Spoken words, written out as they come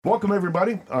Welcome,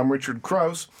 everybody. I'm Richard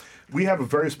Krause. We have a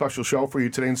very special show for you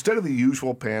today. Instead of the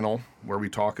usual panel where we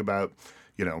talk about,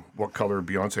 what color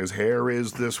Beyonce's hair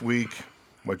is this week,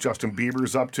 what Justin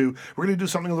Bieber's up to, we're going to do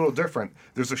something a little different.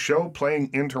 There's a show playing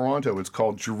in Toronto. It's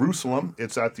called Jerusalem.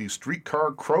 It's at the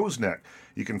Streetcar Crow's Neck.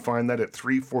 You can find that at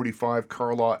 345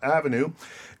 Carlaw Avenue.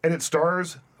 And it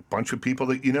stars a bunch of people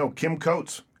that you know. Kim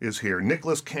Coates is here.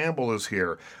 Nicholas Campbell is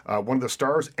here. One of the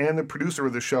stars and the producer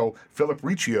of the show, Philip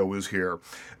Riccio, is here.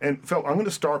 And Phil, I'm going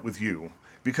to start with you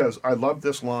because I love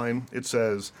this line. It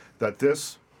says that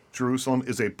this Jerusalem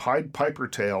is a Pied Piper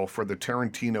tale for the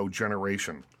Tarantino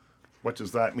generation. What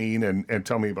does that mean? And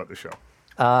tell me about the show.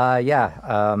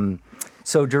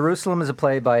 So Jerusalem is a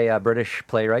play by a British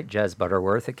playwright, Jez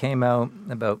Butterworth. It came out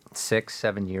about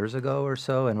 6-7 years ago or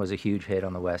so and was a huge hit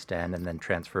on the West End and then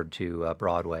transferred to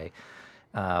Broadway,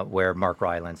 where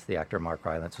the actor Mark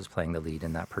Rylance, was playing the lead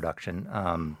in that production.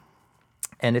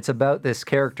 And it's about this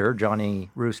character, Johnny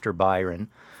Rooster Byron,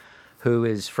 who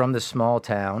is from this small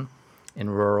town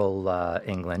in rural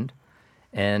England.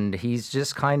 And he's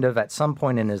just kind of, at some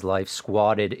point in his life,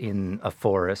 squatted in a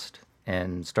forest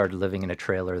and started living in a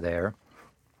trailer there.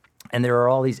 And there are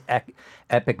all these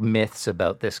epic myths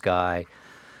about this guy.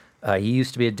 He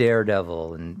used to be a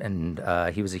daredevil, and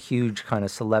he was a huge kind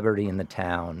of celebrity in the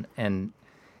town. And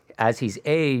as he's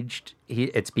aged,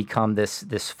 it's become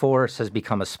this forest has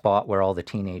become a spot where all the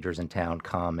teenagers in town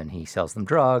come, and he sells them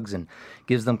drugs and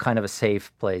gives them kind of a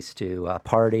safe place to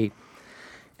party.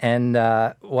 And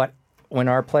when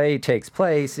our play takes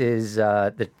place is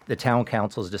the town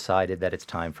council's decided that it's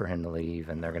time for him to leave,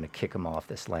 and they're going to kick him off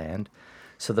this land.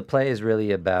 So the play is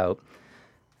really about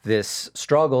this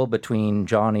struggle between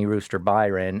Johnny Rooster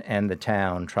Byron and the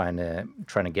town trying to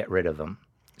get rid of him.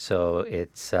 So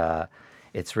it's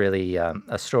really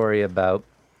a story about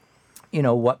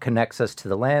what connects us to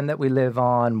the land that we live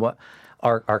on, what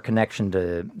our connection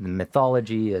to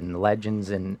mythology and legends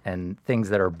and things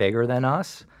that are bigger than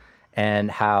us,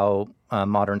 and how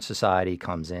modern society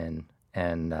comes in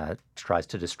and tries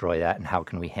to destroy that, and how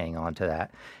can we hang on to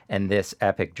that. And this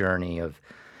epic journey of,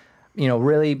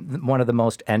 really one of the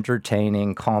most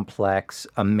entertaining, complex,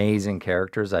 amazing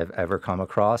characters I've ever come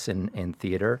across in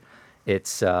theater.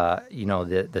 It's,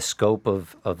 the scope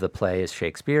of the play is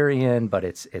Shakespearean, but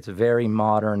it's very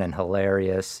modern and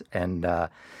hilarious. And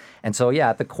so,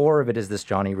 at the core of it is this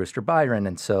Johnny Rooster Byron.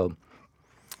 And so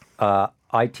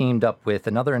I teamed up with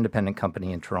another independent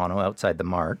company in Toronto outside the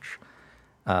March.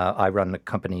 I run the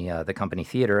company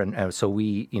theater, and so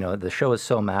the show is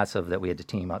so massive that we had to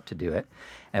team up to do it.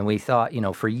 And we thought,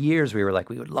 for years we were like,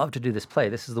 we would love to do this play.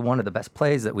 This is one of the best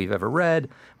plays that we've ever read,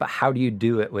 but how do you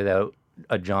do it without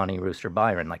a Johnny Rooster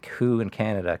Byron? Like, who in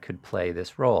Canada could play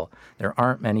this role? There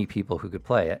aren't many people who could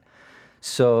play it.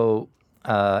 So,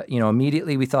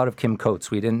 immediately we thought of Kim Coates.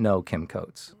 We didn't know Kim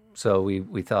Coates. So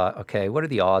we thought, okay, what are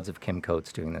the odds of Kim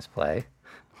Coates doing this play?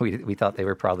 We thought they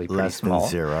were probably pretty small.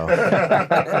 Less than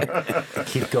 0.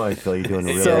 Keep going, Phil. You're doing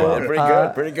really well.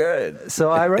 Pretty good.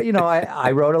 So I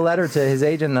wrote a letter to his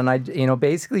agent, and I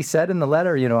basically said in the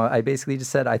letter, I basically just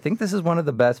said, I think this is one of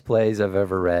the best plays I've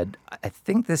ever read. I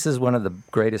think this is one of the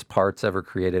greatest parts ever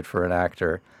created for an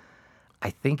actor.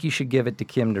 I think you should give it to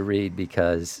Kim to read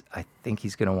because I think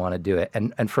he's going to want to do it.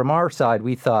 And from our side,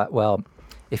 we thought, well,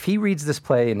 if he reads this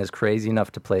play and is crazy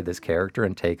enough to play this character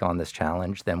and take on this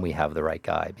challenge, then we have the right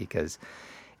guy, because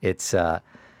it's an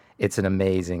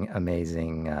amazing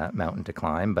mountain to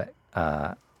climb. But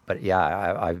I've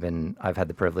had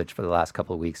the privilege for the last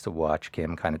couple of weeks to watch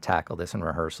Kim kind of tackle this in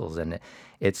rehearsals, and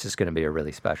it's just going to be a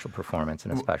really special performance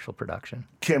and a special production.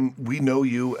 Kim, we know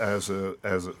you as a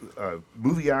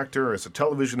movie actor, as a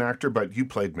television actor, but you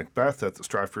played Macbeth at the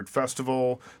Stratford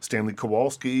Festival, Stanley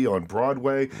Kowalski on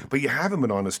Broadway, but you haven't been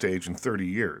on a stage in 30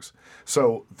 years.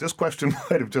 So this question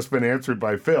might have just been answered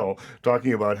by Phil,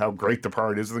 talking about how great the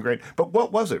part is and the great. But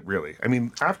what was it really? I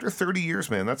mean, after 30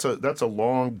 years, man, that's a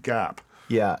long gap.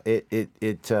 Yeah,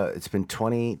 it's been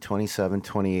 27,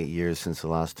 28 years since the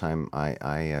last time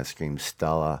I screamed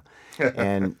Stella.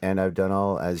 and I've done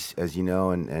all, as you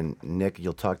know, and Nick,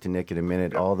 you'll talk to Nick in a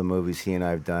minute, all the movies he and I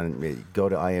have done, go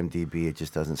to IMDb, it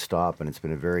just doesn't stop, and it's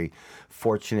been a very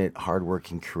fortunate,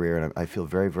 hardworking career, and I feel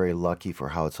very, very lucky for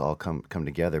how it's all come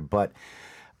together. But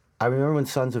I remember when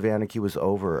Sons of Anarchy was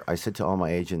over, I said to all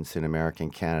my agents in America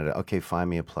and Canada, okay, find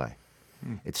me a play.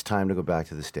 It's time to go back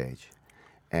to the stage.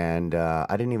 And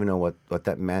I didn't even know what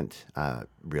that meant,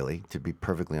 really, to be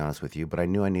perfectly honest with you. But I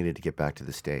knew I needed to get back to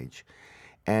the stage.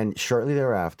 And shortly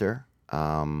thereafter,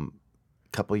 a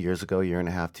couple of years ago, year and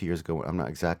a half, 2 years ago, I'm not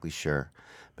exactly sure,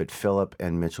 but Philip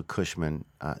and Mitchell Cushman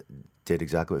did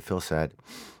exactly what Phil said.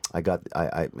 And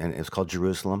it was called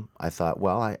Jerusalem. I thought,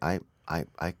 well, I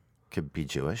could be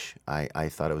Jewish. I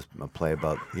thought it was a play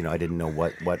about, I didn't know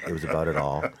what it was about at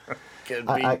all.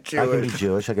 I can be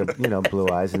Jewish. I got blue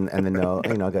eyes and the nose.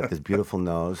 I got this beautiful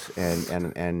nose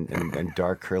and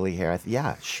dark curly hair.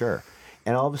 Yeah, sure.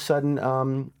 And all of a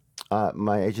sudden,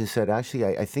 my agent said,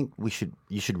 actually, I think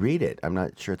you should read it. I'm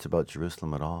not sure it's about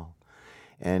Jerusalem at all.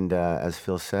 And as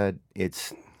Phil said,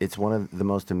 it's one of the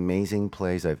most amazing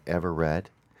plays I've ever read.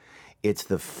 It's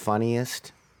the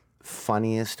funniest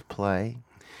play.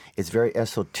 It's very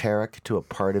esoteric to a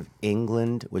part of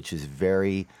England, which is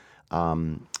very,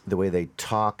 the way they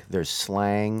talk, their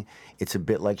slang. It's a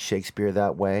bit like Shakespeare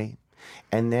that way.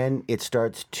 And then it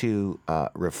starts to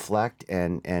reflect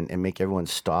and make everyone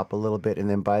stop a little bit. And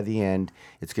then by the end,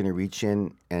 it's going to reach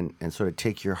in and sort of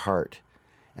take your heart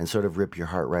and sort of rip your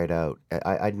heart right out.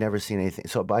 I'd never seen anything.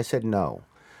 So I said no.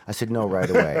 I said no right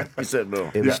away. You said no.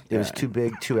 It was too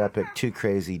big, too epic, too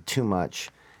crazy, too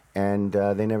much. And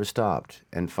they never stopped.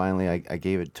 And finally, I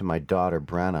gave it to my daughter,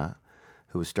 Brenna,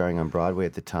 who was starring on Broadway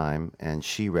at the time, and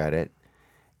she read it.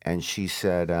 And she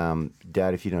said,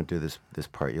 Dad, if you don't do this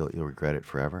part, you'll regret it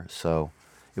forever. So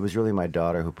it was really my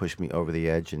daughter who pushed me over the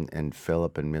edge, and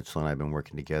Philip and Mitchell and I have been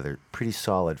working together pretty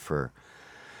solid for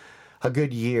a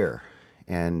good year.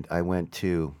 And I went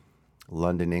to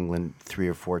London, England 3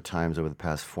 or 4 times over the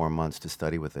past 4 months to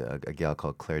study with a gal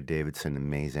called Claire Davidson,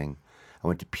 amazing. I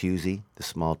went to Pusey, the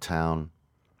small town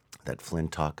that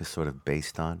Flintock is sort of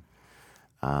based on.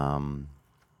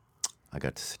 I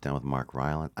got to sit down with Mark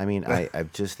Rylance. I mean,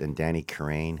 and Danny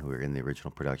Carane, who were in the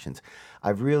original productions.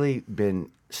 I've really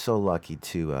been so lucky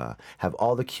to have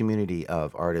all the community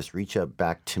of artists reach out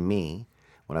back to me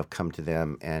when I've come to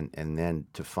them, and then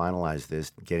to finalize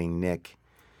this, getting Nick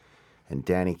and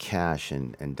Danny Cash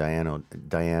and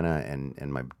Diana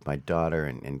and my daughter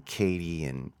and Katie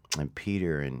and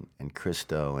Peter and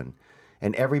Christo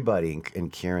and everybody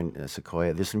and Kieran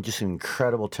Sequoia. There's some just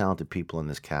incredible talented people in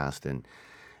this cast, and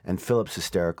Philip's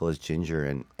hysterical as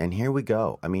Ginger, and here we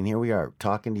go. I mean, here we are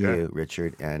talking to you,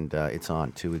 Richard, and it's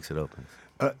on 2 weeks it opens.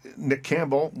 Nick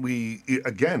Campbell,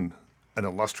 again, an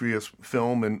illustrious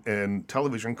film and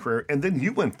television career, and then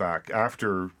you went back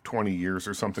after 20 years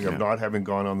or something of not having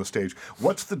gone on the stage.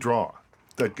 What's the draw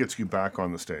that gets you back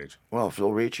on the stage? Well,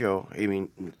 Phil Riccio,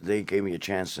 they gave me a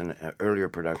chance in an earlier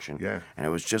production, and it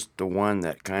was just the one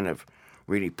that kind of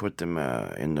really put them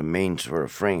in the main sort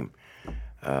of frame.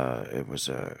 It was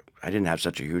I didn't have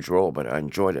such a huge role, but I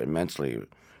enjoyed it immensely.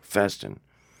 Festin.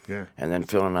 Yeah. And then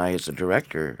Phil and I, as a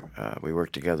director, we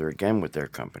worked together again with their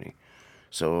company.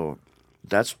 So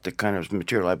that's the kind of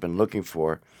material I've been looking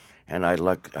for, and I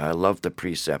love the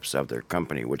precepts of their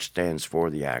company, which stands for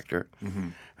the actor,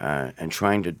 and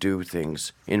trying to do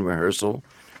things in rehearsal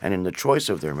and in the choice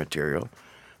of their material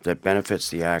that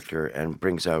benefits the actor and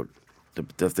brings out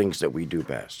the things that we do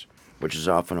best, which is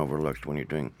often overlooked when you're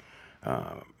doing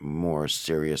more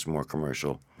serious, more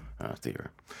commercial theater.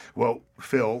 Well,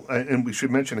 Phil, and we should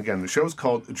mention again, the show's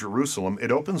called Jerusalem.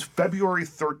 It opens February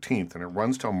 13th, and it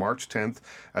runs till March 10th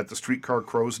at the Streetcar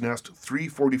Crow's Nest,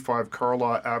 345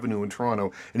 Carlaw Avenue in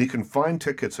Toronto. And you can find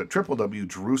tickets at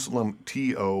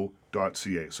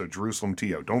www.jerusalemto.ca. So Jerusalem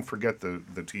TO. Don't forget the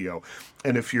TO.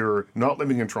 And if you're not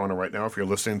living in Toronto right now, if you're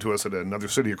listening to us at another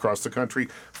city across the country,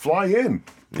 fly in.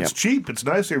 It's cheap. It's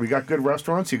nice here. We got good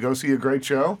restaurants. You go see a great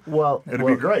show. It'll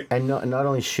be great. And not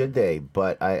only should they,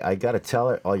 but I got to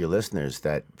tell all your listeners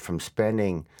that from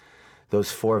spending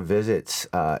those 4 visits,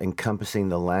 encompassing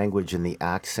the language and the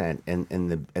accent and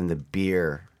the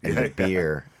beer and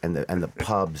the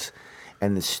pubs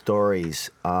and the stories,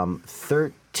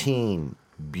 13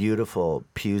 beautiful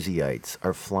Puseyites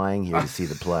are flying here to see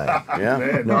the play.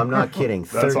 No, I'm not kidding.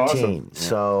 13. Awesome.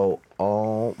 So,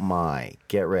 oh my,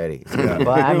 get ready. But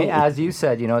I mean, as you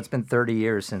said, it's been 30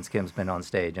 years since Kim's been on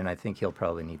stage, and I think he'll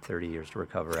probably need 30 years to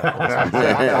recover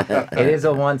after this. It is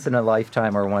a once in a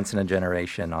lifetime or once in a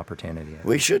generation opportunity.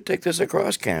 We should take this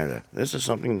across Canada. This is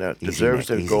something that deserves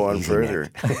to go on further.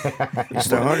 It's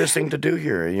the hardest thing to do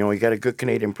here. We got a good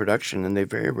Canadian production, and they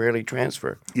very rarely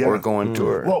transfer or go on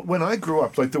tour. Well, when I grew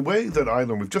up, like the way that I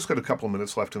learned, we've just got a couple of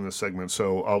minutes left in this segment,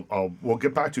 so we'll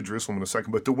get back to Jerusalem in a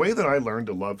second. But the way that I learned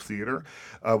to love theater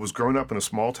was growing up in a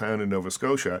small town in Nova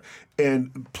Scotia,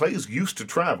 and plays used to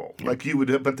travel. Like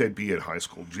but they'd be at high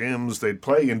school gyms, they'd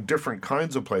play in different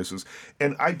kinds of places,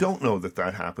 and I don't know that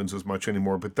happens as much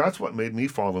anymore. But that's what made me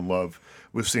fall in love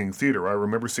with seeing theater. I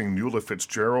remember seeing Nuala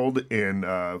Fitzgerald in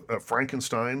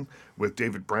Frankenstein with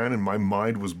David Brand, and my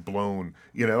mind was blown,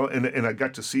 and I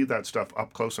got to see that stuff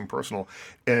up close and personal.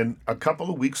 And a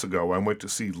couple of weeks ago, I went to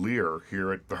see Lear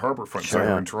here at the Harbourfront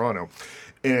Centre in Toronto.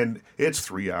 And it's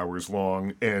 3 hours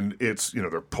long, and it's,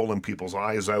 they're pulling people's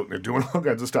eyes out, and they're doing all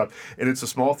kinds of stuff. And it's a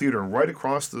small theater, and right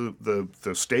across the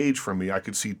stage from me, I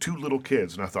could see two little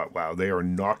kids, and I thought, wow, they are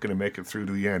not going to make it through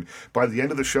to the end. By the end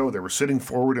of the show, they were sitting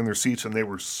forward in their seats, and they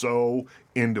were so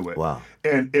into it. Wow.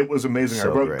 And it was amazing.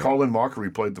 So I wrote, great. Colin Mockery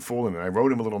played the fool in it. I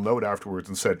wrote him a little note afterwards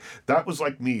and said, that was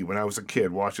like me when I was a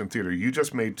kid watching theater. You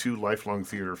just made two lifelong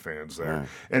theater fans there.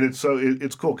 Yeah. And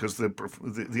it's cool because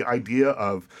the idea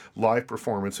of live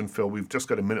performance, and Phil, we've just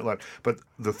got a minute left, but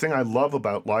the thing I love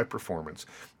about live performance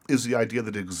is the idea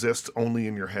that it exists only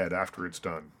in your head after it's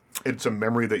done. It's a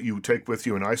memory that you take with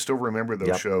you, and I still remember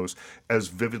those shows as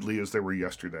vividly as they were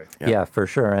yesterday. Yeah, for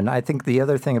sure. And I think the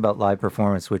other thing about live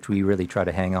performance, which we really try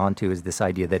to hang on to, is this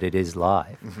idea that it is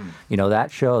live. Mm-hmm.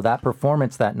 That show, that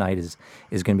performance that night is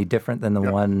going to be different than the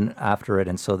one after it.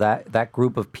 And so that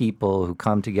group of people who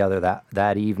come together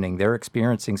that evening, they're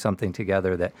experiencing something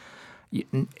together that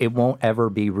it won't ever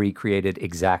be recreated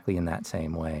exactly in that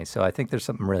same way. So I think there's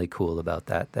something really cool about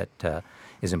that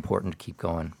is important to keep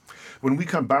going. When we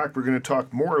come back, we're going to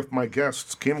talk more with my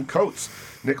guests, Kim Coates,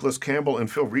 Nicholas Campbell,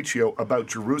 and Phil Riccio, about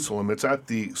Jerusalem. It's at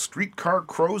the Streetcar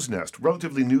Crow's Nest,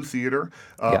 relatively new theater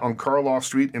on Carlaw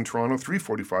Street in Toronto,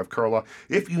 345 Carlaw.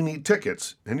 If you need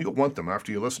tickets, and you'll want them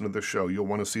after you listen to this show, you'll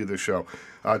want to see this show,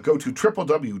 go to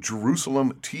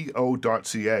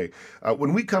www.jerusalemto.ca.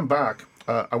 When we come back,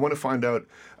 I want to find out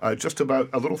just about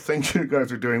a little thing you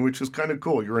guys are doing, which is kind of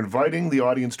cool. You're inviting the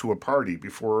audience to a party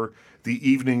before the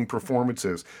evening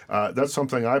performances. That's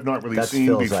something I've not really seen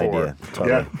Phil's before. Idea.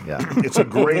 Totally. Yeah. It's a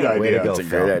great idea. Way to go, It's a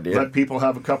great idea. Let people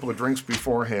have a couple of drinks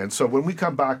beforehand. So when we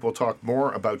come back, we'll talk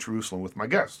more about Jerusalem with my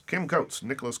guests, Kim Coates,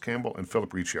 Nicholas Campbell, and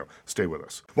Philip Riccio. Stay with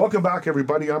us. Welcome back,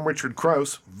 everybody. I'm Richard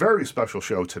Krause. Very special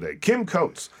show today. Kim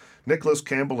Coates, Nicholas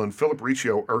Campbell, and Philip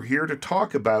Riccio are here to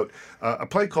talk about a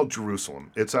play called Jerusalem.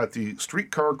 It's at the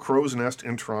Streetcar Crow's Nest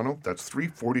in Toronto. That's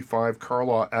 345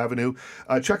 Carlaw Avenue.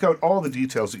 Check out all the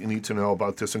details that you need to know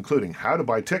about this, including how to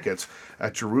buy tickets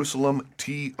at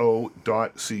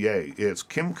jerusalemto.ca. It's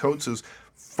Kim Coates'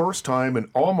 first time in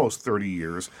almost 30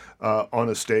 years on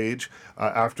a stage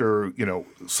after,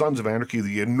 Sons of Anarchy,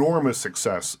 the enormous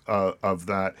success of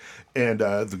that, and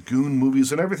the Goon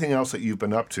movies and everything else that you've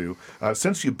been up to.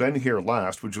 Since you've been here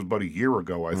last, which was about a year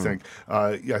ago, I think,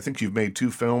 I think you've made 2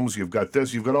 films, you've got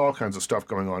this, you've got all kinds of stuff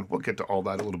going on. We'll get to all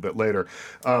that a little bit later.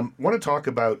 Want to talk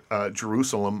about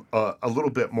Jerusalem a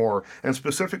little bit more, and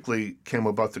specifically, Kim,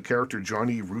 about the character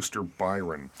Johnny Rooster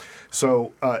Byron.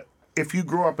 So, if you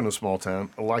grew up in a small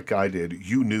town, like I did,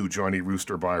 you knew Johnny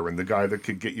Rooster Byron, the guy that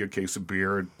could get you a case of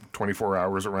beer 24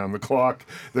 hours around the clock,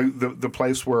 the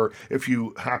place where if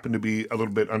you happened to be a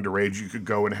little bit underage, you could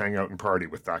go and hang out and party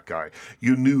with that guy.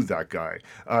 You knew that guy.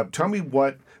 Tell me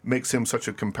what makes him such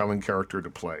a compelling character to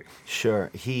play.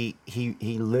 Sure. He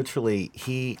literally,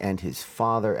 he and his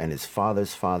father and his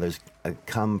father's fathers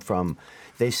come from,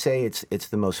 they say it's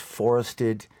the most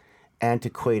forested,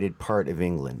 antiquated part of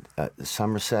England.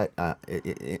 Somerset,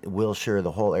 Wiltshire,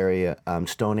 the whole area.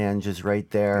 Stonehenge is right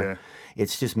there. Yeah.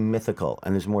 It's just mythical,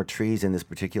 and there's more trees in this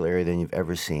particular area than you've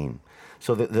ever seen.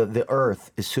 So the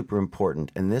earth is super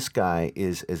important, and this guy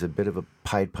is a bit of a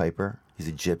Pied Piper. He's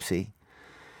a gypsy.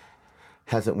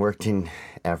 Hasn't worked in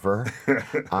ever.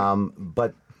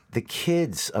 But the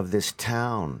kids of this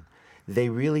town, they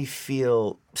really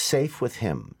feel safe with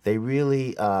him. They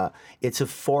really, it's a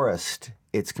forest.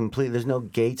 It's complete. There's no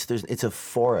gates. It's a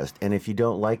forest, and if you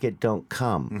don't like it, don't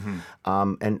come.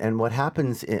 Mm-hmm. And what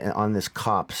happens on this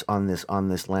copse on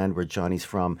this land where Johnny's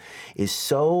from is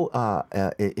so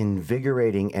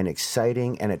invigorating and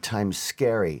exciting, and at times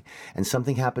scary. And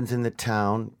something happens in the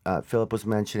town. Philip was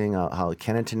mentioning how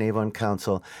Kennington Avon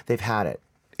Council, they've had it.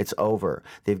 It's over.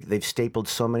 They've stapled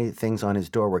so many things on his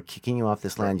door. We're kicking you off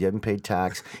this land. You haven't paid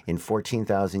tax in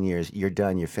 14,000 years. You're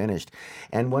done. You're finished.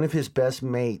 And one of his best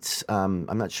mates, I'm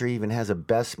not sure he even has a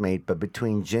best mate, but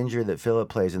between Ginger that Philip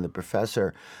plays and the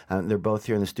professor, they're both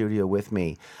here in the studio with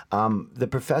me. The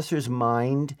professor's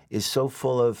mind is so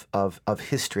full of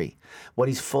history. What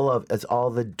he's full of is all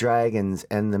the dragons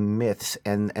and the myths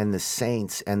and the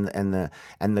saints and the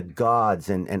gods,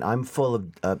 and I'm full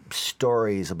of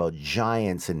stories about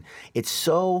giants, and it's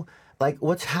so like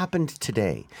what's happened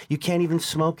today. You can't even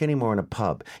smoke anymore in a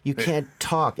pub. You can't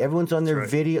talk. Everyone's on their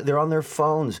video. They're on their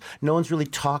phones. No one's really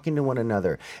talking to one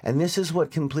another, and this is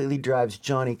what completely drives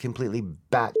Johnny completely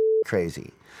bat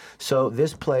crazy. So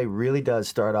this play really does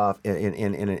start off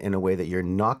in a way that you're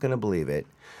not going to believe it.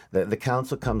 The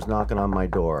council comes knocking on my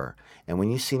door, and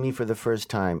when you see me for the first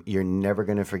time, you're never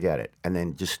going to forget it. And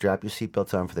then just strap your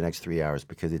seatbelts on for the next 3 hours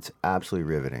because it's absolutely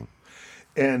riveting.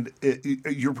 And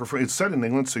it's set in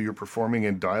England, so you're performing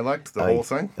in dialect, the whole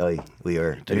thing? We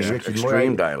are.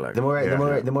 Extreme dialect.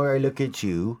 The more I look at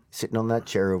you sitting on that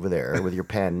chair over there with your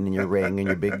pen and your ring and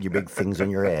your big things on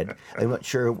your head, I'm not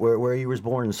sure where you was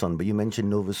born, son, but you mentioned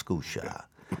Nova Scotia.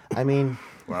 I mean,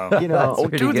 wow. You know, Oh,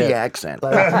 do the accent.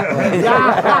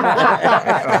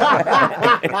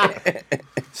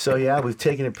 So yeah, we've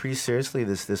taken it pretty seriously.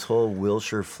 This whole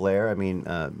Wilshire flair. I mean,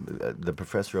 the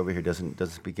professor over here doesn't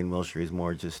speak in Wilshire. He's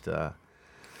more just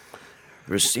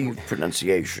Received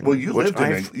pronunciation. Well, you lived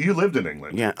in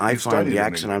England. Yeah, I You find studied the in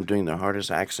accent I'm England. doing the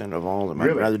hardest accent of all of them.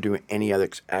 Really? I'd rather do any other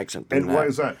accent than And that. why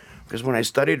is that? Because when I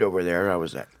studied over there, I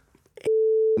was a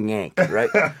yank, right?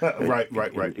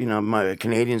 Right. You know, my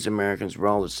Canadians, Americans, we're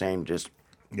all the same, just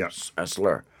Yes. a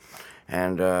slur.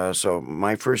 And so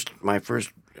my first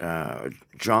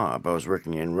job, I was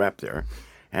working in rep there,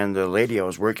 and the lady I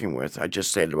was working with, I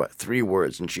just said about 3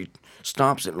 words, and she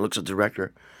stops it and looks at the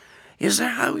director. Is that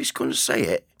how he's going to say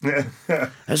it?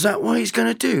 Is that what he's going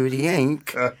to do, the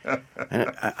yank?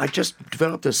 And I just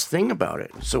developed this thing about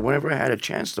it. So whenever I had a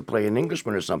chance to play an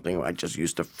Englishman or something, I just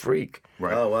used to freak.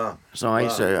 Right. oh wow. So I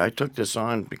said, I took this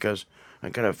on because I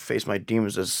got to face my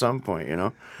demons at some point, you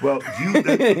know? Well,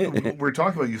 we're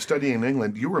talking about you studying in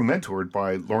England. You were mentored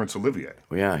by Laurence Olivier.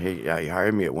 Well, yeah, he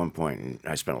hired me at one point, and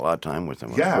I spent a lot of time with him.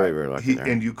 I was Yeah. very, very lucky there.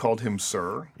 And you called him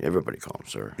Sir. Everybody call him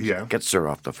Sir. Yeah. Get Sir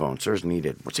off the phone. Sir's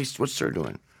needed. What's Sir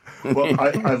doing? Well,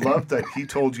 I love that he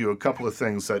told you a couple of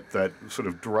things that sort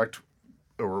of direct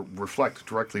or reflect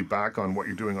directly back on what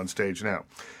you're doing on stage now.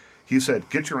 He said,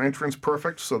 get your entrance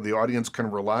perfect so the audience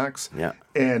can relax. Yeah.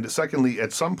 And secondly,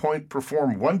 at some point,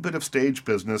 perform one bit of stage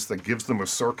business that gives them a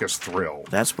circus thrill.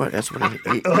 That's what he So that's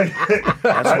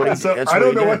I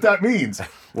don't know did. what that means.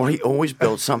 Well, he always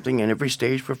built something in every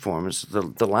stage performance.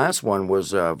 The last one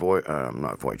was not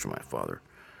Voyage of My Father.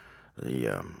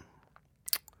 The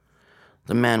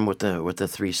man with the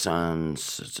 3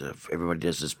 sons. Everybody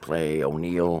does this play.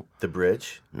 O'Neill. The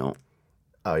bridge. No.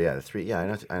 Oh yeah, the 3. Yeah, I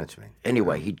know what you mean.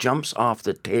 Anyway, he jumps off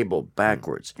the table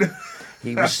backwards.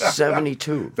 He was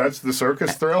 72. That's the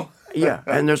circus thrill? Yeah,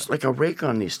 and there's like a rake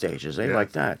on these stages,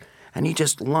 like that. And he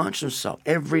just launched himself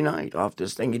every night off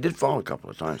this thing. He did fall a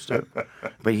couple of times too,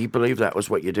 but he believed that was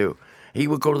what you do. He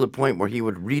would go to the point where he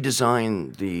would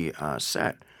redesign the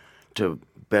set to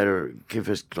better give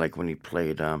us, like when he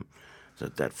played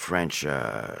that French,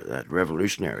 that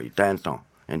revolutionary, Danton,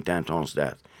 and Danton's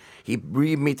death. He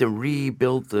made them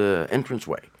rebuild the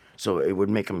entranceway so it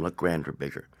would make him look grander,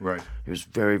 bigger. Right. He was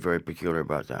very, very peculiar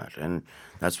about that, and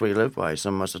that's what he lived by.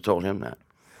 Someone must have told him that.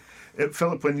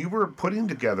 Philip, when you were putting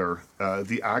together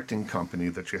the acting company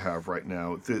that you have right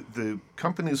now, the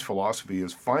company's philosophy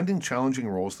is finding challenging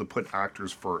roles that put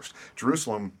actors first.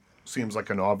 Jerusalem seems like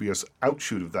an obvious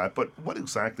outshoot of that, but what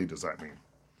exactly does that mean?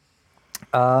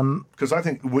 Because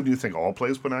wouldn't you think all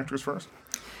plays put actors first?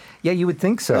 Yeah, you would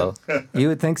think so. You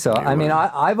would think so. I mean,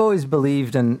 I've always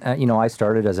believed in, I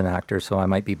started as an actor, so I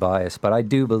might be biased, but I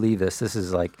do believe this. This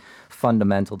is like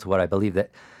fundamental to what I believe,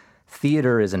 that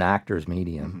theater is an actor's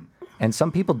medium. And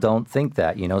some people don't think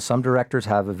that. Some directors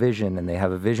have a vision, and they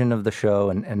have a vision of the show,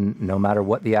 and no matter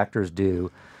what the actors do,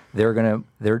 they're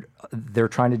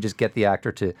trying to just get the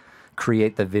actor to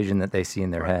create the vision that they see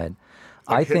in their head.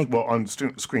 I think on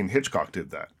screen, Hitchcock did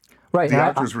that. Right. The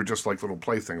actors were just like little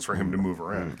playthings for him to move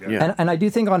around. Yeah. And I do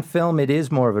think on film it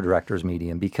is more of a director's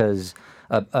medium, because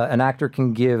an actor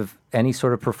can give any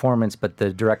sort of performance, but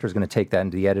the director's going to take that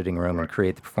into the editing room and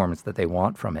create the performance that they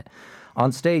want from it.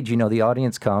 On stage, the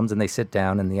audience comes and they sit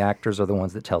down, and the actors are the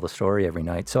ones that tell the story every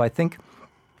night. So I think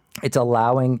it's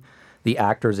allowing the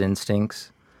actor's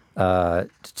instincts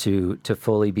to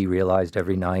fully be realized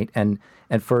every night, and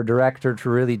for a director to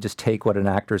really just take what an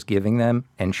actor's giving them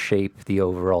and shape the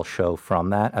overall show from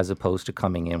that, as opposed to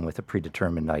coming in with a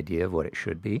predetermined idea of what it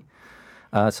should be.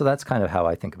 So that's kind of how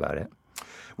I think about it.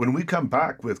 When we come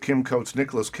back with Kim Coates,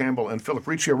 Nicholas Campbell, and Philip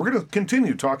Riccio, we're going to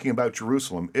continue talking about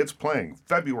Jerusalem. It's playing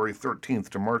February 13th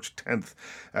to March 10th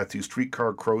at the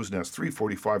Streetcar Crow's Nest,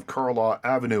 345 Carlaw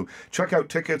Avenue. Check out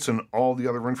tickets and all the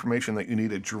other information that you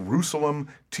need at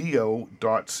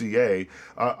jerusalemto.ca.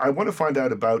 I want to find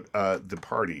out about the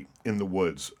party in the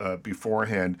woods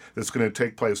beforehand that's going to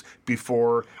take place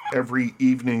before every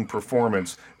evening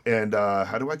performance. And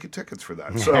how do I get tickets for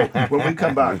that? So when we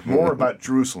come back, more about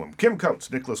Jerusalem. Kim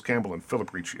Coates, Nicholas Campbell, and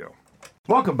Philip Riccio.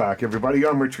 Welcome back, everybody.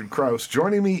 I'm Richard Krause.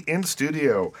 Joining me in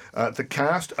studio, the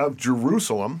cast of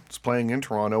Jerusalem is playing in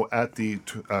Toronto at the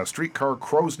Streetcar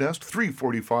Crow's Nest,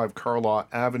 345 Carlaw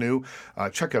Avenue.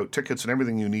 Check out tickets and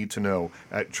everything you need to know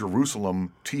at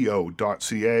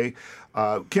jerusalemto.ca.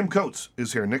 Kim Coates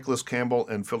is here, Nicholas Campbell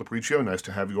and Philip Riccio. Nice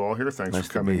to have you all here. Thanks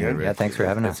for coming in. Yeah, thanks for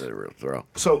having us. It's a real thrill.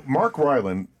 So Mark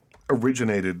Ryland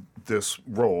originated this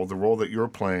role, the role that you're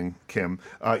playing, Kim.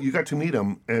 You got to meet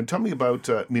him, and tell me about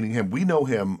meeting him. We know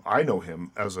him. I know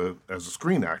him as a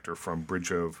screen actor from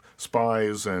Bridge of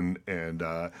Spies and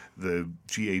the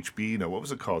GHB. No, what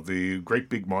was it called? The Great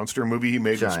Big Monster movie he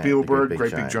made with Spielberg.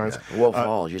 Great Big Giants. Yeah. Wolf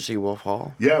Hall. You see Wolf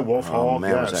Hall? Yeah, Wolf Hall.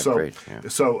 Man, yeah, was that great. Yeah.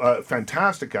 So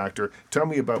fantastic actor. Tell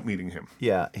me about meeting him.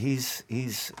 Yeah, he's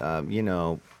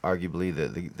arguably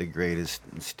the greatest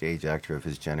stage actor of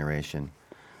his generation.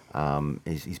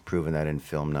 He's proven that in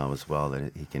film now as well,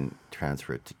 that he can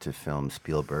transfer it to film.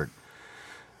 Spielberg,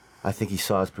 I think he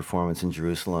saw his performance in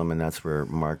Jerusalem, and that's where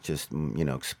Mark just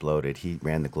exploded. He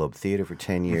ran the Globe Theater for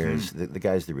 10 years. The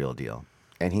guy's the real deal,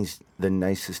 and he's the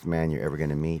nicest man you're ever going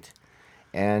to meet.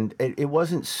 And it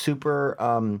wasn't super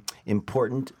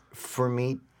important for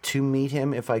me to meet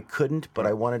him if I couldn't, but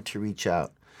I wanted to reach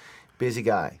out. Busy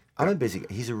guy. I'm a busy guy.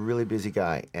 He's a really busy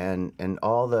guy. And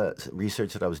all the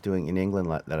research that I was doing in England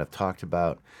that I've talked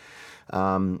about,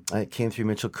 I came through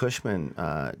Mitchell Cushman.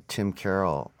 Tim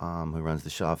Carroll, who runs the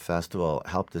Shaw Festival,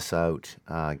 helped us out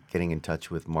getting in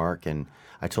touch with Mark. And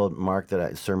I told Mark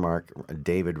Sir Mark,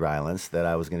 David Rylance, that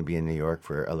I was going to be in New York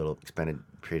for a little expanded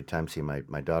period of time, seeing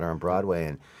my daughter on Broadway.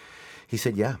 And he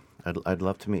said, yeah, I'd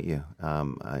love to meet you.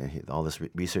 All this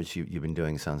research you've been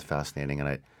doing sounds fascinating.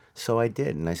 And so I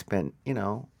did, and I spent,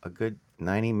 a good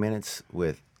 90 minutes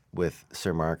with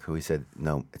Sir Mark, who he said,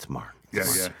 no, it's Mark. Yeah.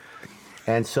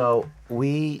 And so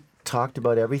we talked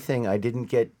about everything. I didn't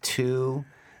get too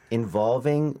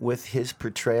involving with his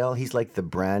portrayal. He's like the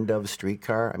Brando of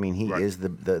Streetcar. I mean, he is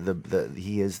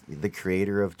he is the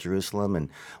creator of Jerusalem and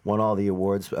won all the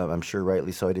awards. I'm sure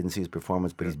rightly so. I didn't see his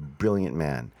performance, but he's a brilliant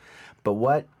man. But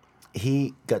what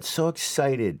he got so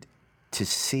excited to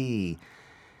see.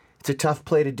 It's a tough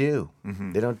play to do.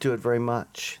 They don't do it very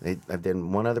much. I've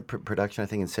done one other production, I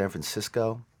think, in San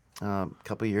Francisco a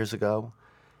couple of years ago,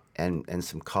 and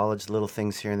some college little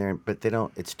things here and there. But they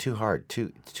don't. It's too hard.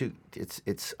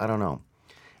 It's I don't know.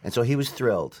 And so he was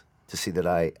thrilled to see that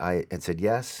I had said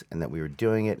yes and that we were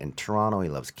doing it in Toronto. He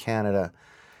loves Canada,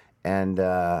 and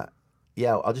I'll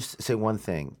just say one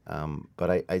thing.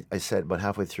 But I said, about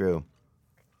halfway through,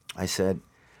 I said,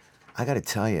 I got to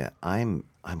tell you, I'm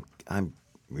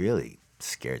really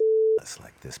scared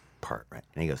like this part, right?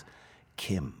 And he goes,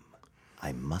 Kim,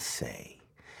 I must say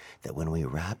that when we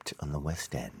wrapped on the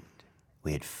West End,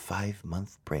 we had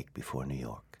 5-month break before New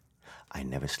York. I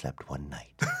never slept one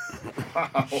night.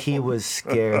 He was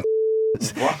scared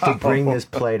to bring this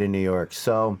play to New York.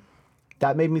 So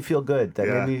that made me feel good. That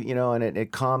made me, and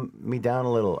it calmed me down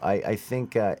a little. I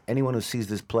think anyone who sees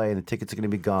this play, and the tickets are going to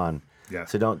be gone. Yeah.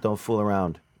 So don't fool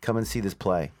around. Come and see this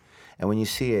play. And when you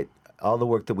see it, all the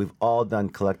work that we've all done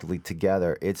collectively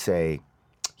together, it's a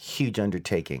huge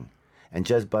undertaking. And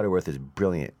Jez Butterworth is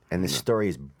brilliant, and the story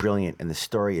is brilliant, and the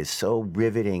story is so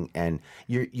riveting, and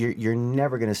you're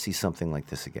never going to see something like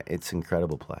this again. It's an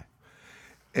incredible play.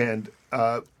 And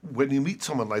when you meet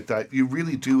someone like that, you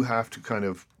really do have to kind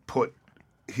of put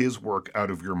his work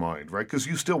out of your mind, right? Because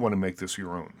you still want to make this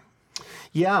your own.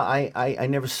 Yeah, I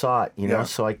never saw it,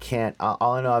 so I can't.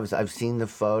 All I know is I've seen the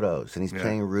photos, and he's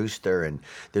playing Rooster, and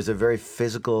there's a very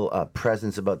physical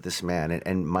presence about this man,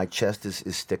 and my chest is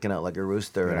sticking out like a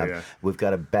rooster, and we've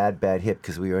got a bad hip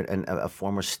because we were a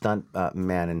former stunt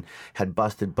man and had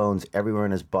busted bones everywhere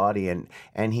in his body, and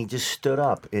he just stood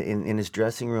up in his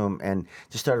dressing room and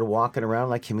just started walking around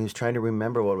like him. He was trying to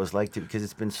remember what it was like because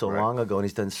it's been so long ago, and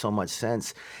he's done so much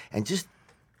since, and just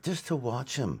to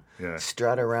watch him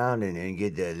strut around and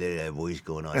get that little voice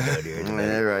going on out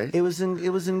there. Right. It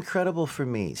was incredible for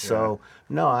me. So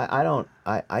no, I don't.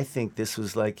 I think this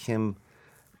was like him,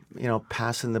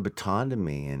 passing the baton to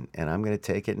me, and I'm going to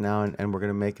take it now, and we're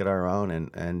going to make it our own.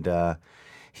 And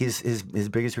his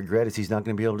biggest regret is he's not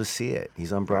going to be able to see it.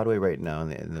 He's on Broadway right now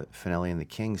in the finale in The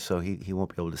King, so he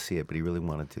won't be able to see it, but he really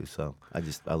wanted to. So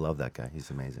I love that guy. He's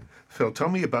amazing. Phil, tell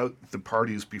me about the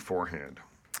parties beforehand.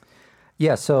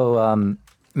 Yeah, so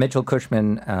Mitchell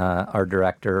Cushman, our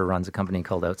director, runs a company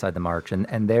called Outside the March,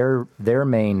 and their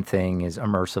main thing is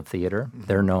immersive theater. Mm-hmm.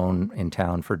 They're known in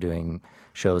town for doing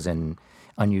shows in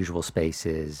unusual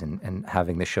spaces and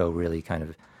having the show really kind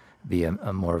of be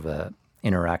a more of a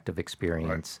interactive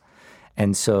experience. Right.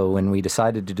 And so when we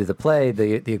decided to do the play,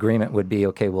 the agreement would be,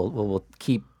 okay, we'll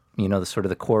keep the sort of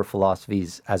the core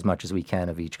philosophies as much as we can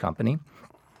of each company.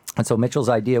 And so Mitchell's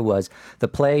idea was the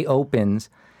play opens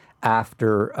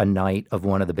after a night of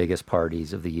one of the biggest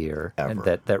parties of the year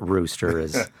that Rooster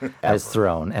has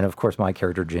thrown. And of course, my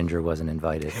character Ginger wasn't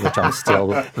invited, which I'm still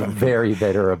very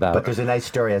bitter about. But there's a nice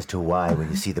story as to why.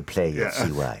 When you see the play, you'll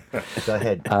see why. Go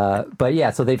ahead. But yeah,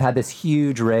 so they've had this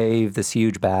huge rave, this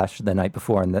huge bash the night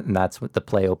before, and that's what the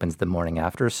play opens the morning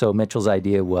after. So Mitchell's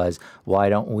idea was, why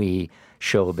don't we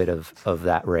show a bit of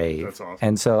that rave? That's awesome.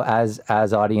 And so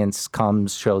as audience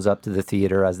shows up to the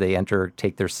theater, as they enter,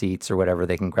 take their seats or whatever,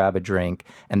 they can grab a drink,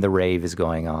 and the rave is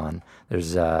going on.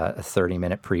 There's a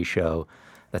 30-minute pre-show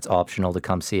that's optional to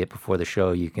come see it before the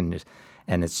show. You can just,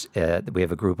 and it's we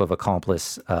have a group of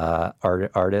accomplice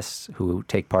artists who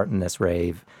take part in this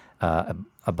rave, a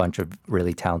bunch of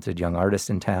really talented young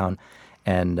artists in town,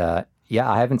 and yeah,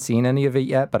 I haven't seen any of it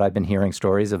yet, but I've been hearing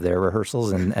stories of their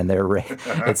rehearsals and their.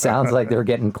 It sounds like they're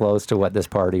getting close to what this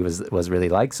party was really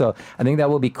like. So I think that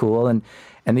will be cool. And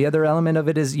the other element of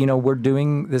it is, we're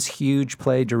doing this huge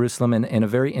play, Jerusalem, in a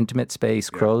very intimate space.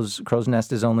 Yeah. Crow's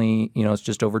Nest is only, it's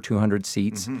just over 200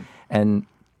 seats, and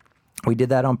we did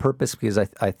that on purpose because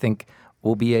I think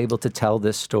we'll be able to tell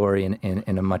this story in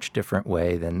a much different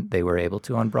way than they were able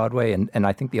to on Broadway. And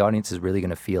I think the audience is really going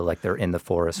to feel like they're in the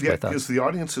forest with us. Yeah, because the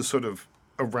audience is sort of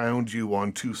around you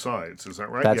on two sides. Is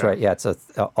that right? That's right. Yeah, it's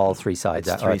all three sides.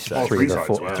 It's three sides.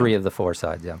 Three of the four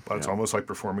sides, yeah. But it's almost like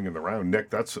performing in the round.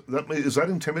 Nick, is that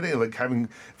intimidating? Like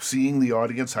seeing the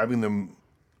audience, having them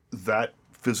that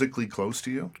physically close to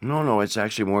you? No, it's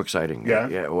actually more exciting.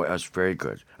 Yeah, well, that's very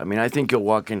good. I mean, I think you'll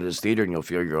walk into this theater and you'll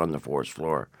feel you're on the forest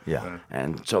floor. Yeah.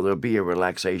 And so there'll be a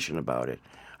relaxation about it.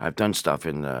 I've done stuff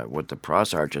with the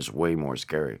Pross Arch is way more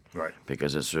scary. Right.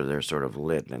 Because they're sort of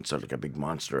lit and it's sort of like a big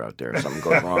monster out there. Something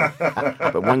goes wrong.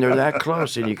 But when they're that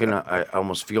close and you can I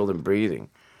almost feel them breathing,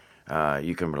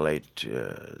 you can relate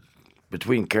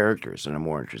between characters in a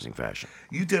more interesting fashion.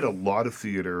 You did a lot of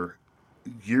theater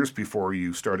years before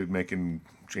you started making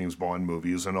James Bond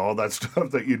movies and all that stuff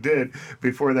that you did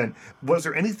before then. Was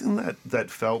there anything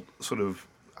that felt sort of,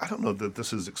 I don't know that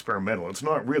this is experimental. It's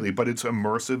not really, but it's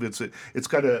immersive. It's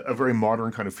got a very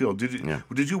modern kind of feel.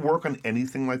 Did you work on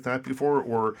anything like that before,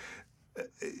 or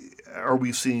are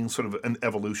we seeing sort of an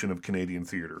evolution of Canadian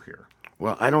theater here?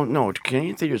 Well, I don't know.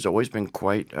 Canadian theater's always been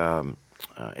quite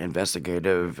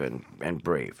investigative and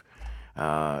brave.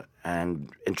 And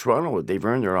in Toronto, they've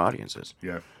earned their audiences.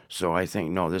 Yeah. So I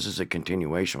think, this is a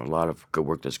continuation of a lot of good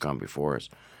work that's come before us.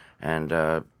 And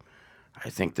I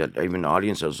think that even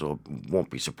audiences won't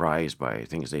be surprised by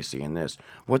things they see in this.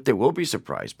 What they will be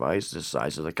surprised by is the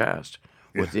size of the cast,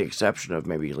 with the exception of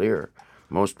maybe Lear.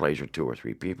 Most plays are 2 or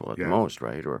 3 people at the most,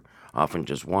 right? Or often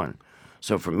just one.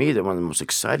 So for me, one of the most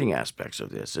exciting aspects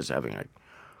of this is having like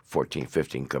 14,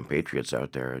 15 compatriots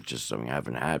out there. It's just something I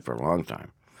haven't had for a long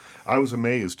time. I was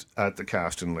amazed at the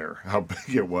cast in Lear, how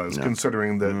big it was,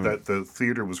 considering that the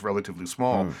theater was relatively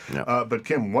small. But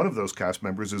Kim, one of those cast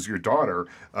members is your daughter,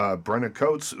 Brenna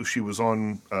Coates. She was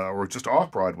on, or just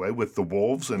off Broadway with The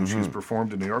Wolves, and she's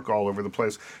performed in New York all over the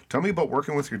place. Tell me about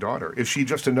working with your daughter. Is she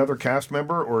just another cast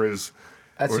member, or is...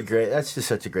 That's just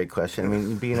such a great question. I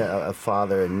mean, being a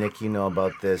father, and Nick, you know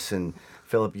about this, and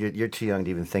Philip, you're too young to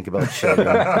even think about children.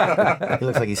 He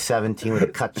looks like he's 17 with a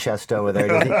cut chest over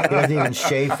there. He doesn't even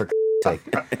shave, for sake.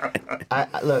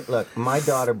 Look, my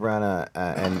daughter Brenna,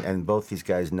 and both these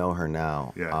guys know her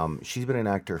now. Yeah. She's been an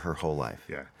actor her whole life.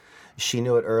 Yeah. She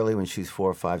knew it early when she was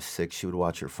 4, 5, 6. She would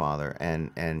watch her father,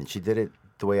 and she did it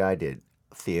the way I did: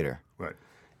 theater, right,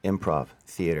 improv,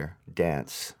 theater,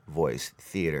 dance, voice,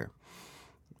 theater.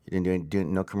 You didn't do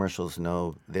no commercials,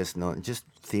 no this, no, just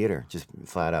theater, just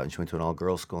flat out. And she went to an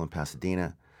all-girls school in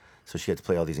Pasadena, so she had to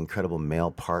play all these incredible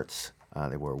male parts.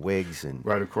 They wore wigs and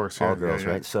right, of course, all girls,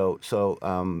 right? So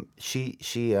she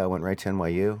went right to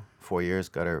NYU, 4 years,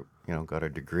 got her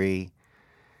degree,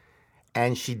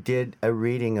 and she did a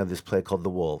reading of this play called The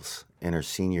Wolves in her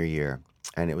senior year,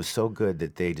 and it was so good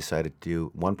that they decided to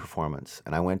do one performance,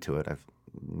 and I went to it.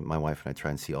 My wife and I try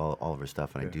and see all of her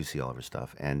stuff, and I do see all of her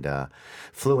stuff. And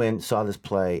flew in, saw this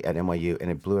play at NYU,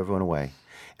 and it blew everyone away.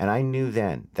 And I knew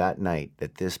then, that night,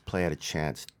 that this play had a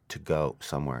chance to go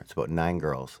somewhere. It's about 9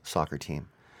 girls, soccer team,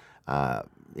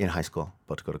 in high school,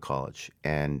 about to go to college.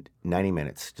 And 90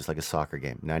 minutes, just like a soccer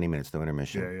game, 90 minutes, no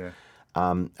intermission. Yeah.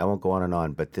 I won't go on and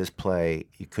on, but this play,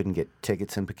 you couldn't get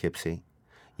tickets in Poughkeepsie.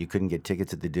 You couldn't get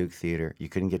tickets at the Duke Theater. You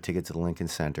couldn't get tickets at the Lincoln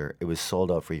Center. It was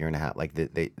sold out for a year and a half. Like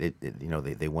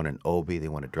they won an Obie, they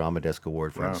won a Drama Desk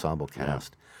Award for ensemble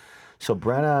cast. So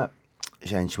Brenna,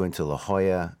 and she went to La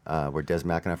Jolla, where Des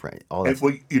McAnuff ran. All that. And,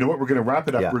 well, you know what? We're going to wrap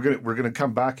it up. Yeah. We're going to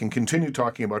come back and continue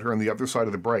talking about her on the other side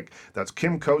of the break. That's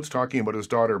Kim Coates talking about his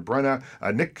daughter Brenna.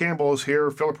 Nick Campbell is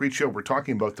here. Philip Riccio. We're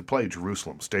talking about the play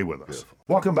Jerusalem. Stay with us. Beautiful.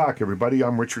 Welcome back, everybody.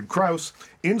 I'm Richard Krause.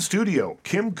 In studio,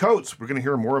 Kim Coates. We're going to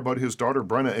hear more about his daughter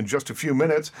Brenna in just a few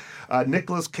minutes.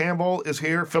 Nicholas Campbell is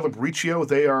here. Philip Riccio.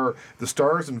 They are the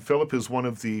stars, and Philip is one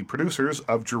of the producers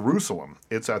of Jerusalem.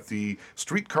 It's at the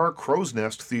Streetcar Crow's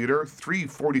Nest Theatre,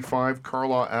 345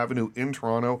 Carlaw Avenue in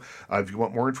Toronto. If you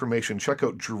want more information, check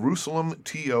out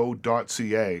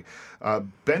jerusalemto.ca.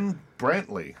 Ben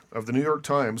Brantley of the New York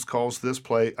Times calls this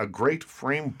play a great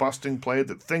frame-busting play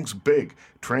that thinks big,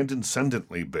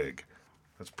 transcendently big.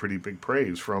 That's pretty big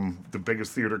praise from the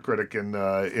biggest theater critic in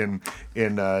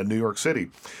New York City.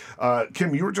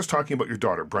 Kim, you were just talking about your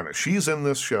daughter, Brenna. She's in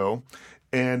this show,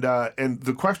 and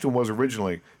the question was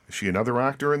originally, is she another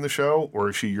actor in the show, or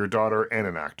is she your daughter and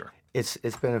an actor? It's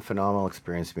been a phenomenal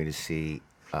experience for me to see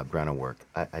Brenna work.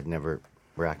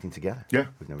 We're acting together. Yeah.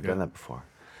 We've never done that before.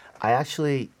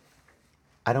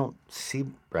 I don't see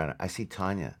Brenna. I see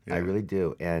Tanya. Yeah. I really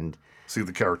do. And see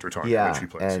the character Tanya that she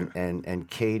plays. And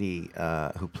Katie,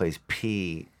 who plays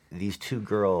P, these two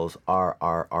girls are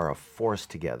a force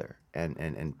together.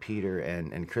 And Peter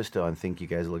and Christo, I think you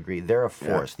guys will agree, they're a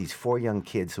force. Yeah. These four young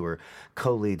kids who are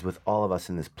co-leads with all of us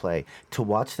in this play. To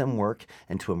watch them work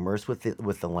and to immerse with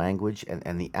the language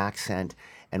and the accent,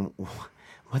 and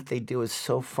what they do is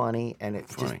so funny, and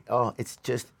it's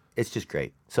just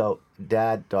great. So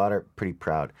dad, daughter, pretty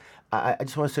proud. I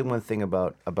just want to say one thing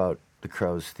about the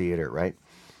Crows Theater, right?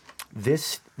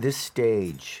 This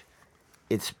stage,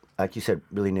 it's like you said,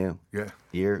 really new. Yeah.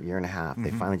 Year and a half. Mm-hmm.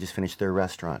 They finally just finished their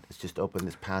restaurant. It's just opened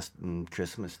this past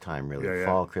Christmas time, really.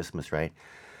 Fall, Christmas, right?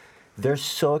 They're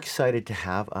so excited to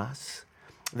have us.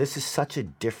 This is such a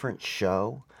different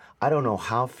show. I don't know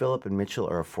how Philip and Mitchell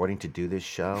are affording to do this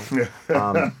show.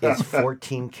 It's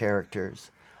 14 characters.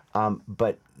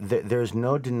 But there's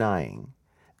no denying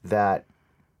that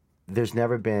there's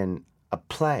never been a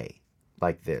play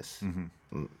like this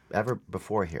ever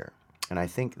before here. And I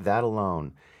think that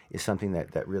alone is something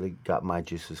that really got my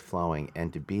juices flowing.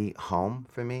 And to be home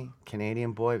for me,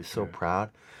 Canadian boy, I was so proud.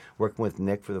 Working with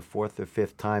Nick for the 4th or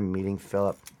 5th time, meeting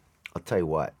Philip, I'll tell you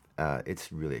what, it's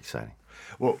really exciting.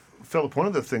 Well, Philip, one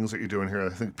of the things that you're doing here, I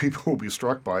think people will be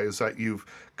struck by, is that you've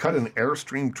cut an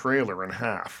Airstream trailer in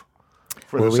half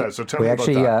for the set. So tell me about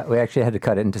that. We actually had to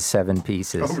cut it into 7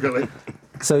 pieces. Oh, really?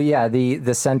 So yeah,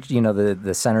 the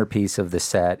centerpiece of the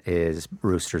set is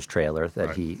Rooster's trailer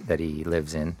that he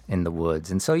lives in the woods,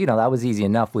 and so that was easy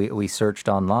enough. We searched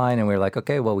online and we were like,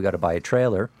 okay, well, we got to buy a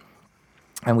trailer,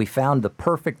 and we found the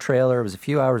perfect trailer. It was a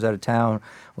few hours out of town.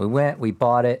 We went, we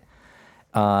bought it,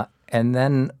 and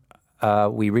then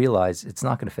we realized it's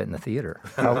not going to fit in the theater.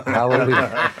 How would we?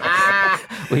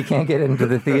 We can't get into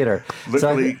the theater.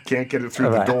 Literally can't get it through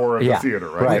the door of the theater,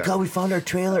 right? Right. Oh, we found our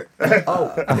trailer.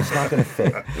 Oh, it's not going to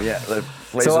fit. Yeah.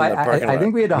 So I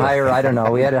think we had to hire,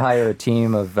 we had to hire a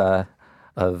team of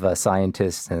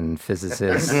scientists and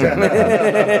physicists.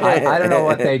 I don't know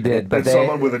what they did, but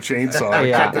someone with a chainsaw.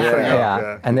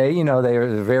 Yeah. And they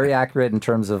were very accurate in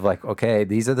terms of like, okay,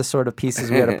 these are the sort of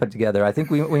pieces we got to put together. I think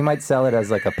we might sell it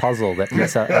as like a puzzle that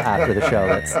after the show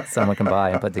that someone can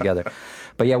buy and put together.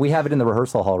 But yeah, we have it in the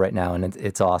rehearsal hall right now, and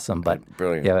it's awesome. But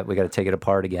brilliant. Yeah, we got to take it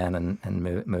apart again and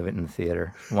move it in the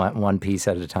theater, one piece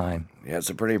at a time. Yeah,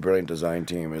 it's a pretty brilliant design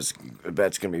team. I bet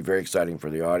it's going to be very exciting for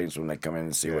the audience when they come in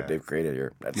and see what they've created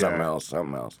here. That's something else.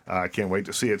 I can't wait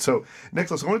to see it. So,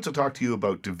 Nicholas, I wanted to talk to you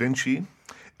about Da Vinci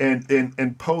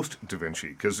and post Da Vinci,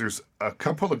 because there's a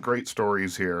couple of great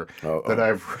stories here that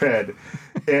I've read.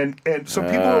 And so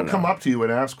people will come up to you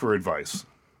and ask for advice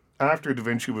after Da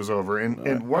Vinci was over.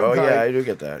 And one guy... yeah, I do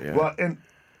get that, yeah. Well, and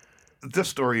this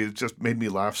story has just made me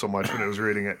laugh so much when I was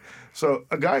reading it. So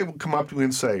a guy will come up to me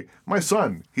and say, my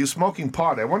son, he's smoking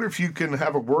pot. I wonder if you can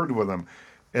have a word with him.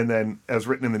 And then, as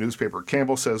written in the newspaper,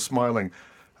 Campbell says, smiling,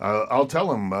 I'll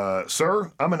tell him,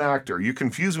 sir, I'm an actor. You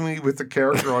confuse me with the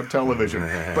character on television.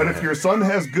 But if your son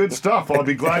has good stuff, I'll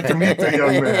be glad to meet the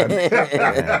young man.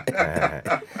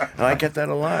 I get that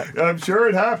a lot. I'm sure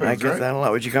it happens. I get that a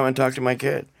lot. Would you come and talk to my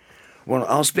kid? Well,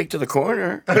 I'll speak to the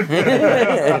coroner.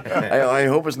 I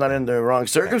hope it's not in the wrong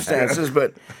circumstances,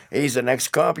 but he's an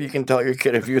ex-cop. You can tell your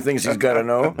kid a few things he's got to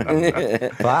know.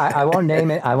 Well, I won't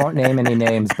name it. I won't name any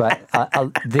names, but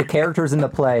the characters in the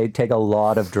play take a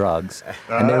lot of drugs,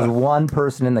 and there's one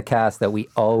person in the cast that we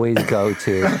always go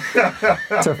to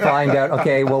find out.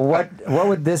 Okay, well, what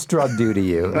would this drug do to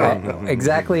you?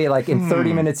 Exactly, like in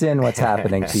 30 minutes in, what's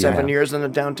happening to you? 7 years in the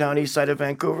downtown east side of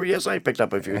Vancouver. Yes, I picked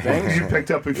up a few things. You picked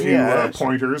up a few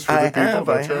pointers for the people.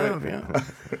 That's right.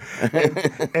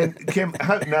 Yeah. And Kim,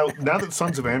 now that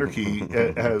Sons of Anarchy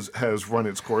has run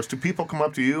its course, do people come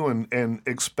up to you and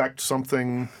expect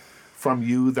something from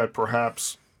you that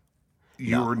perhaps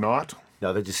you're not?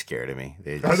 No, they're just scared of me.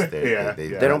 They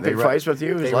don't pick fights with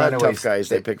you. There's a lot of tough guys.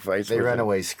 They pick fights. They with run you.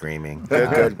 away screaming.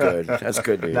 Good. That's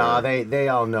good to hear. No, they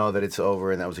all know that it's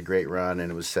over, and that was a great run,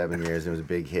 and it was 7 years, and it was a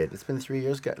big hit. It's been 3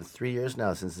 years. 3 years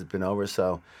now since it's been over,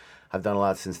 so I've done a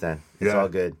lot since then. It's all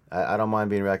good. I don't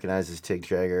mind being recognized as Tig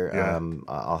Traeger. Yeah.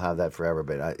 I'll have that forever,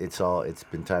 but it's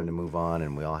been time to move on,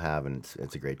 and we all have, and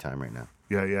it's a great time right now.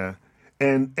 Yeah.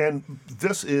 And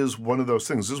this is one of those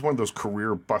things. This is one of those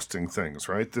career busting things,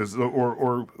 right?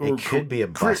 Or It could be a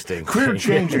busting career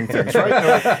changing things, right?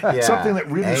 Yeah. Something that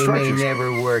really I stretches. may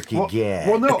never work again.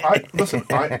 Well, no.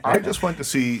 I just went to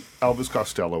see Elvis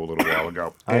Costello a little while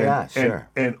ago. Sure.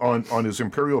 And on his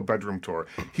Imperial Bedroom tour,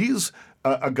 he's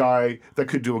a guy that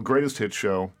could do a greatest hits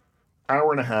show.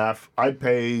 Hour and a half. I'd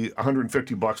pay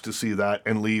 $150 to see that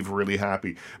and leave really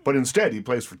happy. But instead, he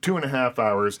plays for 2.5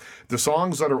 hours. The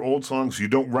songs that are old songs you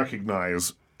don't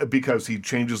recognize because he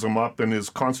changes them up and is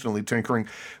constantly tinkering.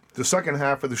 The second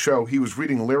half of the show, he was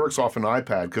reading lyrics off an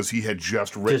iPad because he had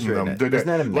just written them. Isn't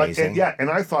that amazing? And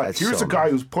I thought, That's here's so a guy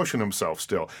amazing. who's pushing himself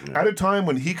still. At a time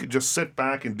when he could just sit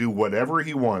back and do whatever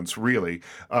he wants, really,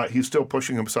 he's still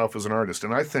pushing himself as an artist.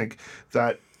 And I think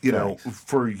that,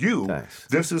 for you,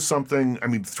 this is something,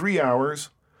 3 hours,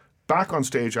 back on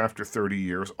stage after 30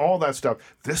 years, all that stuff.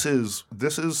 This is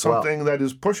something that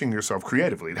is pushing yourself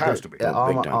creatively. It has to be.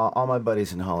 All my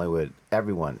buddies in Hollywood,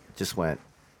 everyone just went,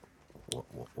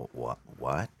 what?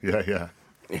 Yeah.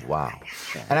 Wow.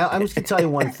 And I'm just going to tell you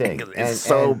one thing. It's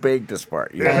so big, this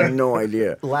part. You have no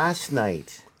idea. Last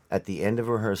night, at the end of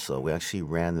rehearsal, we actually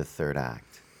ran the third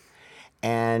act.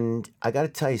 And I got to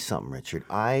tell you something, Richard.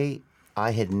 I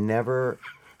had never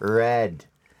read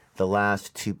the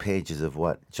last 2 pages of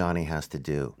what Johnny has to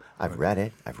do. I've read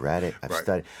it, I've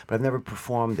studied, but I've never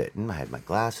performed it. And I had my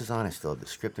glasses on, I still had the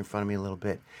script in front of me a little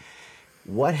bit.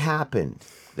 What happened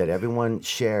that everyone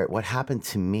shared, what happened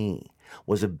to me,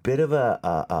 was a bit of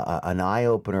an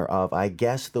eye-opener of, I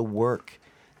guess, the work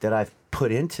that I've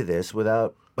put into this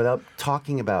without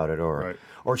talking about it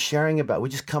or sharing about it. We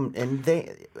just come and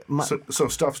So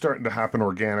stuff's starting to happen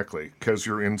organically because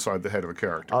you're inside the head of the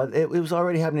character. It was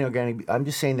already happening organically. I'm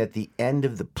just saying that the end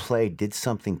of the play did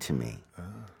something to me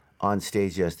on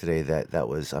stage yesterday that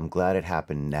was, I'm glad it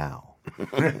happened now.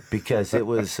 Because it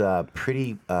was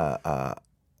pretty,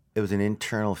 it was an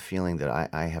internal feeling that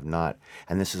I have not,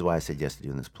 and this is why I said yes to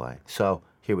doing this play. So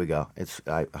here we go.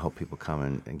 I hope people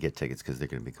come and get tickets because they're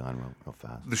going to be gone real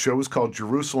fast. The show is called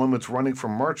Jerusalem. It's running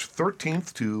from March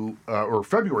 13th or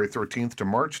February 13th to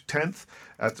March 10th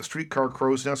at the Streetcar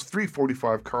Crow's Nest,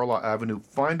 345 Carlaw Avenue.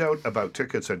 Find out about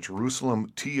tickets at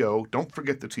Jerusalem TO. Don't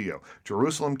forget the TO,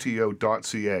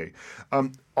 jerusalemto.ca.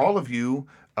 All of you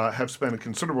have spent a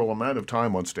considerable amount of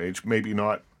time on stage, maybe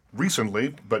not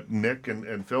recently, but Nick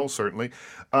and Phil certainly.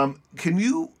 Can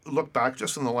you look back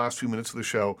just in the last few minutes of the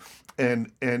show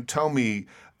and tell me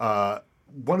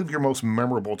one of your most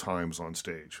memorable times on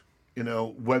stage?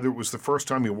 Whether it was the first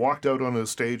time you walked out on a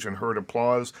stage and heard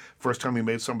applause, first time you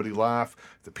made somebody laugh,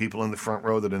 the people in the front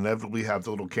row that inevitably have the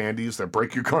little candies that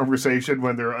break your conversation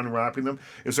when they're unwrapping them.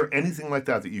 Is there anything like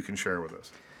that you can share with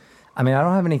us? I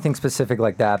don't have anything specific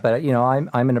like that, but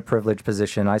I'm in a privileged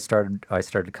position. I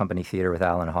started company theater with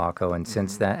Alan Hawco, and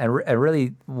since then, and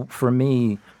really for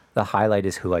me, the highlight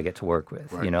is who I get to work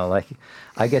with. Right.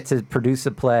 I get to produce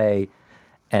a play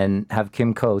and have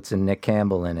Kim Coates and Nick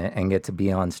Campbell in it, and get to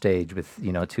be on stage with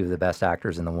 2 of the best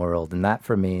actors in the world, and that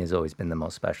for me has always been the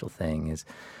most special thing. Is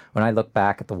when I look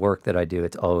back at the work that I do,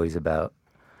 it's always about.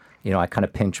 I kind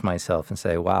of pinch myself and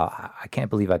say, wow, I can't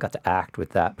believe I got to act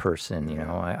with that person.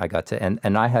 I got to, and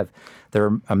there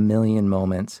are a million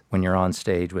moments when you're on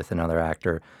stage with another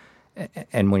actor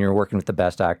and when you're working with the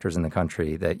best actors in the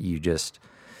country that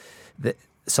that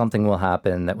something will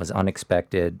happen that was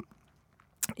unexpected,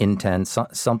 intense,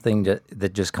 something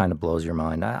that just kind of blows your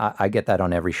mind. I get that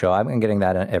on every show. I've been getting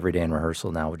that every day in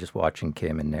rehearsal now. We're just watching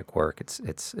Kim and Nick work.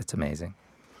 It's amazing.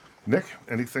 Nick,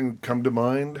 anything come to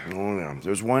mind? Oh, yeah.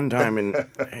 There's one time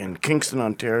in Kingston,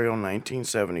 Ontario,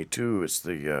 1972. It's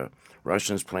the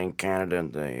Russians playing Canada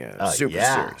in the Super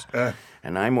Series.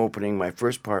 And I'm opening. My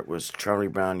first part was Charlie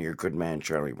Brown, Your Good Man,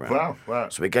 Charlie Brown. Wow.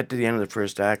 So we get to the end of the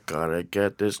first act. Gotta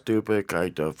get this stupid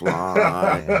kite to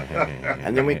fly.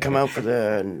 And then we come out for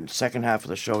the second half of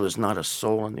the show. There's not a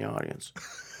soul in the audience.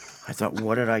 I thought,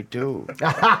 what did I do? Did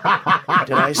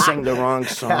I sing the wrong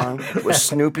song? Was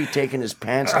Snoopy taking his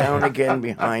pants down again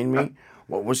behind me?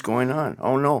 What was going on?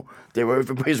 Oh no,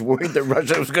 everybody's worried that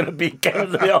Russia was going to beat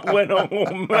Canada. They all went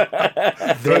home. They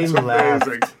That's laughed.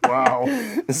 amazing. Wow.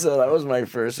 So that was my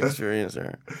first experience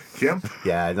there. Kim?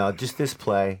 Yeah, no, just this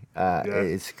play.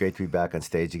 It's great to be back on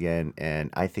stage again,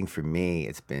 and I think for me,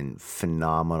 it's been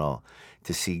phenomenal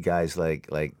to see guys like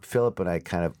Philip and I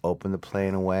kind of open the play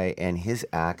in a way, and his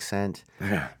accent,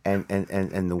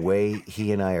 and the way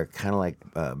he and I are kind of like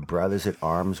brothers at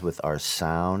arms with our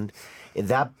sound.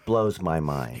 That blows my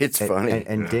mind. It's funny.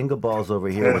 And Dingle Balls over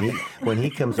here, when he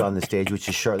comes on the stage, which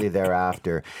is shortly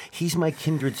thereafter, he's my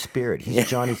kindred spirit. He's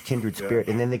Johnny's kindred spirit.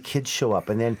 And then the kids show up,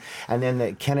 and then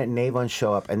the Kenneth and Avon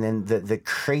show up, and then the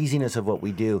craziness of what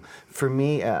we do. For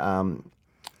me,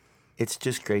 it's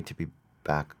just great to be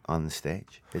back on the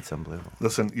stage. It's unbelievable.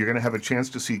 Listen, you're going to have a chance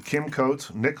to see Kim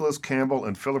Coates, Nicholas Campbell,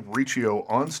 and Philip Riccio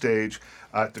on stage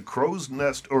at the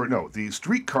the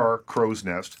Streetcar Crow's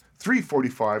Nest,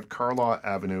 345 Carlaw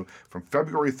Avenue, from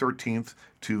February 13th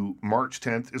to March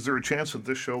 10th. Is there a chance that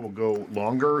this show will go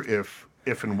longer if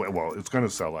and when? Well, it's going to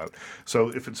sell out. So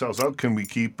if it sells out, can we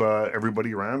keep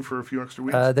everybody around for a few extra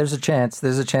weeks? There's a chance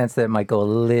that it might go a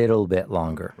little bit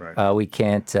longer. Right. We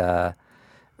can't,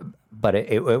 but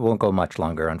it won't go much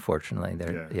longer, unfortunately.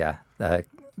 The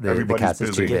Everybody's cast is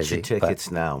busy. too Get busy. your tickets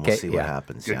now, and we'll see what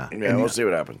happens. Yeah. Yeah, we'll see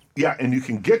what happens. Yeah, and you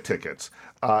can get tickets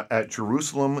at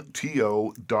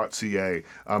jerusalemto.ca.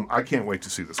 I can't wait to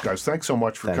see this, guys. Thanks so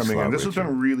much for Thanks coming a lot, in. This has Richard.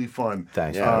 been really fun.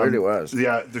 Thanks. Yeah, it really was.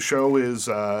 Yeah, the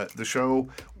show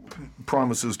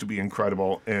promises to be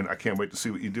incredible, and I can't wait to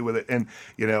see what you do with it. And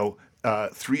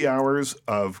 3 hours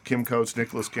of Kim Coates,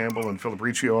 Nicholas Campbell, and Philip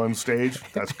Riccio on stage,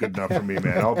 that's good enough for me,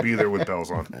 man. I'll be there with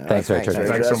bells on. Thanks, Richard.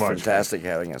 Thanks so That's much. fantastic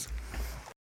having us.